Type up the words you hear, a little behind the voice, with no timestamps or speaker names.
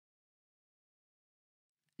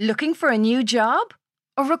Looking for a new job?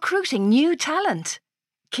 Or recruiting new talent?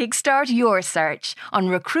 Kickstart your search on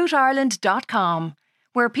recruitireland.com,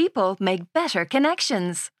 where people make better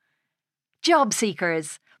connections. Job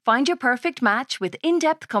seekers, find your perfect match with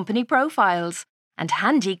in-depth company profiles and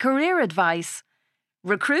handy career advice.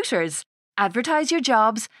 Recruiters, advertise your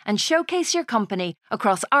jobs and showcase your company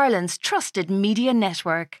across Ireland's trusted media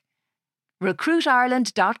network.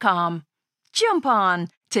 recruitireland.com. Jump on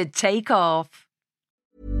to take off.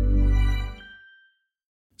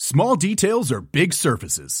 Small details are big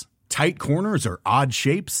surfaces. Tight corners are odd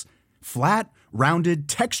shapes. Flat, rounded,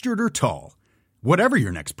 textured, or tall. Whatever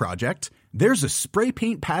your next project, there's a spray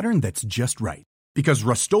paint pattern that's just right. Because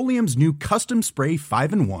Rust-Oleum's new Custom Spray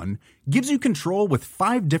 5-in-1 gives you control with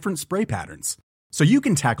 5 different spray patterns. So you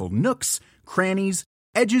can tackle nooks, crannies,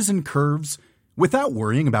 edges, and curves without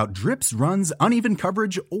worrying about drips, runs, uneven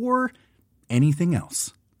coverage, or anything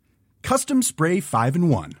else. Custom Spray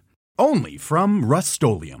 5-in-1. Only from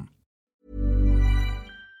Rust-Oleum.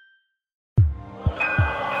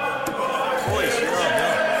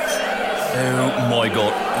 Oh my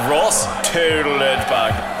god, Ross total edge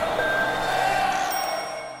bag.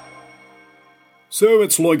 So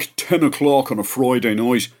it's like 10 o'clock on a Friday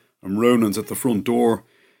night and Ronan's at the front door.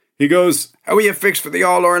 He goes, "How are you fixed for the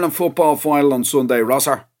All-Ireland football final on Sunday,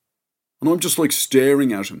 Rosser?" And I'm just like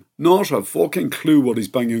staring at him, not a fucking clue what he's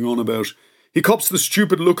banging on about. He cops the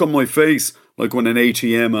stupid look on my face, like when an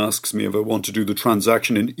ATM asks me if I want to do the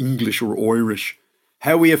transaction in English or Irish.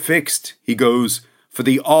 "How are you fixed?" he goes, "for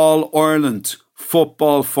the All-Ireland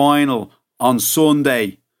football final on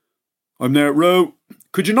Sunday?" I'm there, "Ro,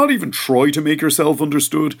 could you not even try to make yourself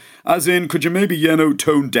understood? As in, could you maybe,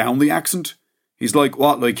 tone down the accent?" He's like,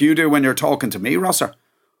 "What, like you do when you're talking to me, Rosser?"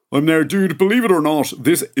 I'm there, "Dude, believe it or not,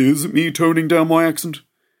 this is me toning down my accent."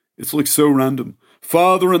 It's like so random.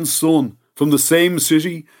 Father and son, from the same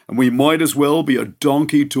city, and we might as well be a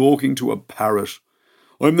donkey talking to a parrot.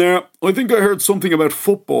 I'm there, "I think I heard something about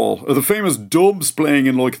football. Are the famous Dubs playing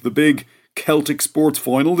in like the big Celtic sports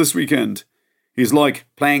final this weekend?" He's like,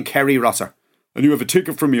 "Playing Kerry, Rosser." "And you have a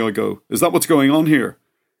ticket for me," I go. "Is that what's going on here?"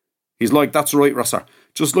 He's like, "That's right, Rosser.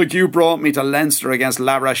 Just like you brought me to Leinster against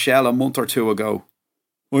La Rochelle a month or two ago."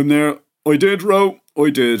 I'm there, "I did, Ro, I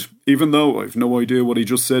did, even though I've no idea what he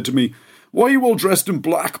just said to me. Why are you all dressed in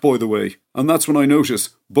black, by the way?" And that's when I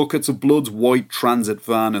notice Buckets of Blood's white transit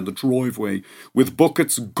van in the driveway, with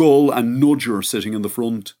Buckets, Gull and Nudger sitting in the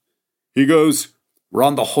front. He goes, "We're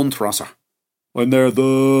on the hunt, Rosser." I'm there,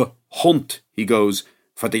 "The hunt," he goes,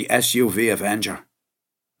 "for the SUV Avenger."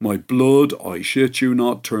 My blood, I shit you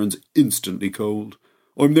not, turns instantly cold.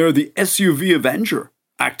 I'm there, "The SUV Avenger,"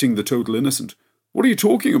 acting the total innocent. "What are you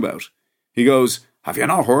talking about?" He goes, "Have you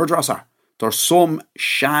not heard, Rosser? There's some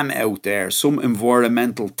sham out there, some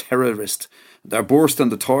environmental terrorist. They're bursting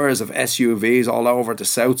the tyres of SUVs all over the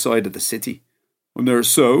south side of the city." I'm there,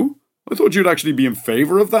 "So? I thought you'd actually be in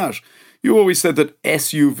favour of that. You always said that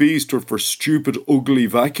SUV stood for stupid, ugly,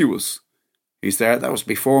 vacuous." He's there, "That was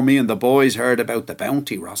before me and the boys heard about the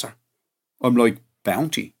bounty, Rosser." I'm like,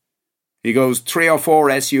 "Bounty?" He goes, 3 or 4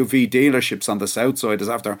 SUV dealerships on the south side is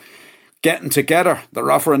after getting together. They're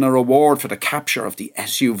offering a reward for the capture of the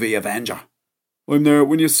SUV Avenger." I'm there,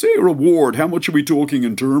 "When you say reward, how much are we talking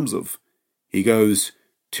in terms of?" He goes,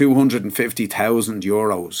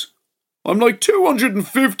 €250,000. I'm like,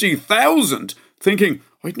 250,000? Thinking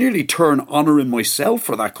I'd nearly turn honour in myself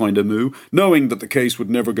for that kind of moo, knowing that the case would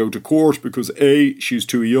never go to court because A, she's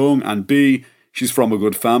too young, and B, she's from a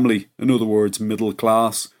good family, in other words, middle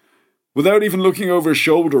class. Without even looking over his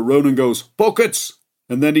shoulder, Ronan goes, "Buckets!"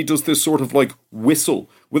 And then he does this sort of like whistle,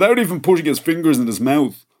 without even putting his fingers in his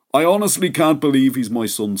mouth. I honestly can't believe he's my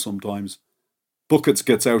son sometimes. Buckets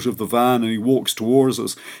gets out of the van and he walks towards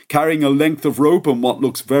us, carrying a length of rope and what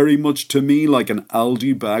looks very much to me like an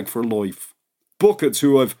Aldi bag for life. Buckets,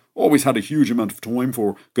 who I've always had a huge amount of time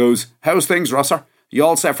for, goes, "How's things, Rosser? You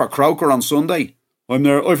all set for Croker on Sunday?" I'm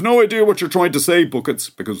there, "I've no idea what you're trying to say, Buckets,"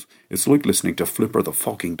 because it's like listening to Flipper the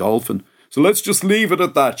fucking dolphin. "So let's just leave it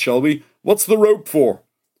at that, shall we? What's the rope for?"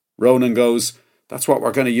 Ronan goes, "That's what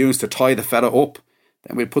we're going to use to tie the fella up.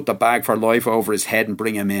 Then we'll put the bag for life over his head and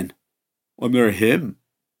bring him in." I'm there, "Him?"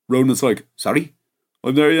 Ronan's like, "Sorry?"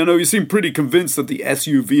 I'm there, "You seem pretty convinced that the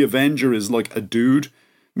SUV Avenger is like a dude.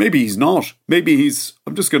 Maybe he's not. Maybe he's,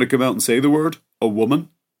 I'm just going to come out and say the word, a woman."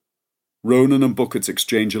 Ronan and Buckets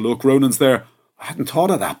exchange a look. Ronan's there, "I hadn't thought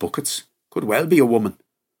of that, Buckets. Could well be a woman."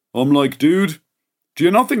 I'm like, "Dude, do you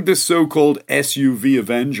not think this so-called SUV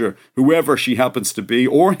Avenger, whoever she happens to be,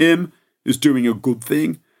 or him, is doing a good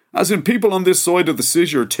thing? As in people on this side of the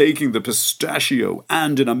city are taking the pistachio,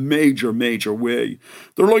 and in a major, major way.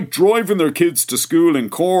 They're like driving their kids to school in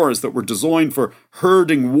cars that were designed for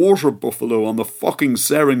herding water buffalo on the fucking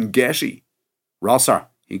Serengeti. Rosser,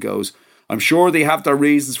 he goes, I'm sure they have their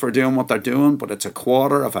reasons for doing what they're doing, but it's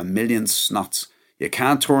 250,000 snots. You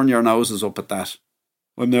can't turn your noses up at that.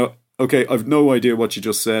 Okay, I've no idea what you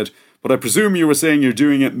just said, but I presume you were saying you're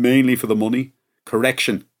doing it mainly for the money?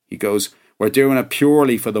 Correction, he goes. We're doing it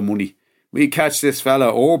purely for the money. We catch this fella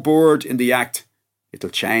or bird in the act. It'll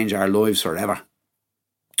change our lives forever.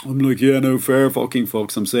 I'm like, yeah, no, fair fucking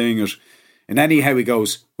fucks, I'm saying it. And anyhow he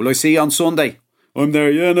goes, will I see you on Sunday? I'm there,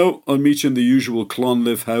 yeah, no, I'll meet you in the usual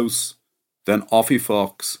Clonliffe house. Then off he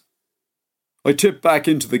fucks. I tip back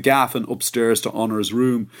into the gaff and upstairs to Honour's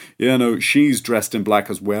room. Yeah, no, she's dressed in black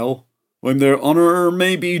as well. I'm there, Honour,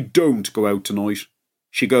 maybe don't go out tonight.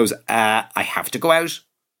 She goes, I have to go out.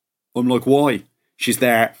 I'm like, why? She's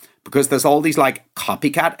there, because there's all these,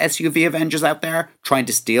 copycat SUV Avengers out there trying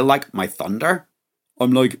to steal, my thunder.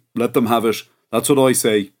 I'm like, let them have it. That's what I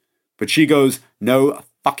say. But she goes, no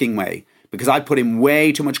fucking way, because I put in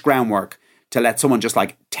way too much groundwork to let someone just,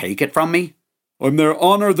 take it from me. I'm there,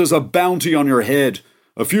 Honour, there's a bounty on your head.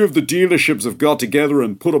 A few of the dealerships have got together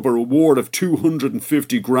and put up a reward of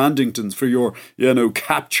 250 Grandingtons for your,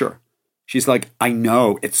 capture. She's like, I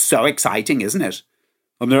know, it's so exciting, isn't it?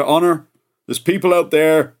 I'm there, Honour, there's people out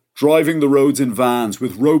there driving the roads in vans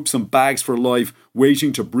with ropes and bags for life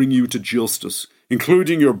waiting to bring you to justice,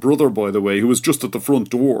 including your brother, by the way, who was just at the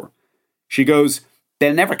front door. She goes,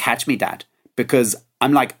 they'll never catch me, Dad, because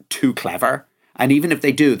I'm too clever. And even if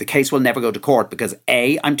they do, the case will never go to court because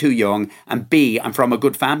A, I'm too young, and B, I'm from a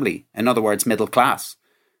good family. In other words, middle class.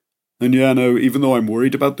 And yeah, no, even though I'm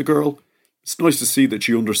worried about the girl, it's nice to see that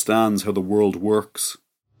she understands how the world works.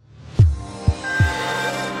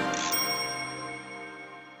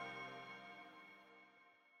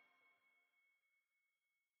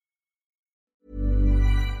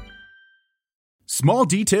 Small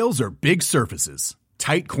details are big surfaces.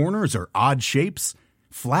 Tight corners are odd shapes.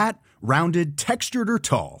 Flat, rounded, textured, or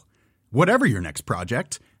tall. Whatever your next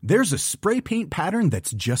project, there's a spray paint pattern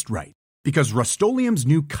that's just right. Because Rust-Oleum's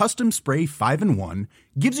new Custom Spray 5-in-1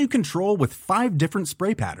 gives you control with 5 different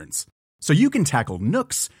spray patterns. So you can tackle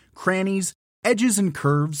nooks, crannies, edges, and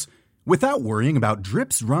curves without worrying about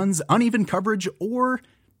drips, runs, uneven coverage, or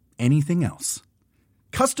anything else.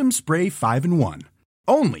 Custom Spray 5-in-1.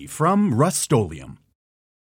 Only from Rust-Oleum.